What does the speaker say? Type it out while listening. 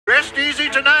rest easy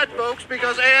tonight, folks,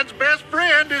 because Anne's best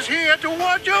friend is here to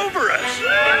watch over us.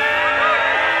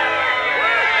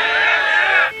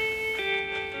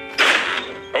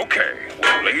 Okay,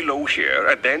 we'll lay low here,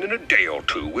 and then in a day or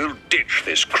two, we'll ditch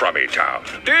this crummy town.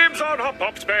 Dibs on Hop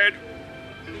Pop's bed.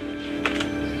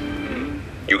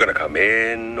 You gonna come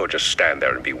in, or just stand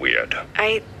there and be weird?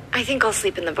 I think I'll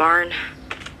sleep in the barn.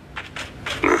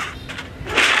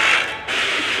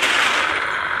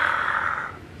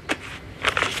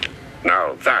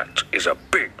 Now that is a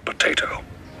big potato.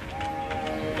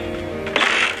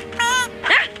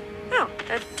 Oh,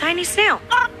 a tiny snail.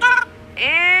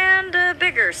 And a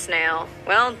bigger snail.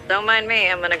 Well, don't mind me.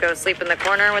 I'm gonna go sleep in the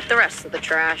corner with the rest of the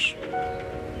trash.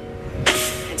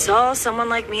 It's all someone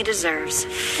like me deserves.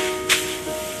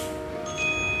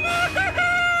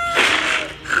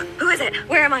 Who is it?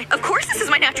 Where am I? Of course this is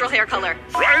my natural hair color.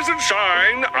 Rise and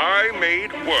shine, I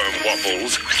made worm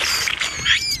waffles.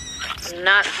 I'm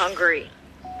not hungry.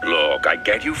 Look, I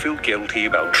get you feel guilty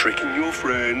about tricking your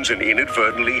friends and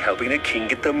inadvertently helping a king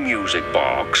get the music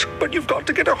box, but you've got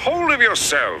to get a hold of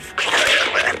yourself.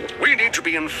 We need to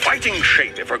be in fighting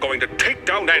shape if we're going to take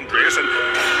down Andreas and...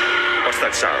 What's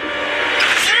that sound?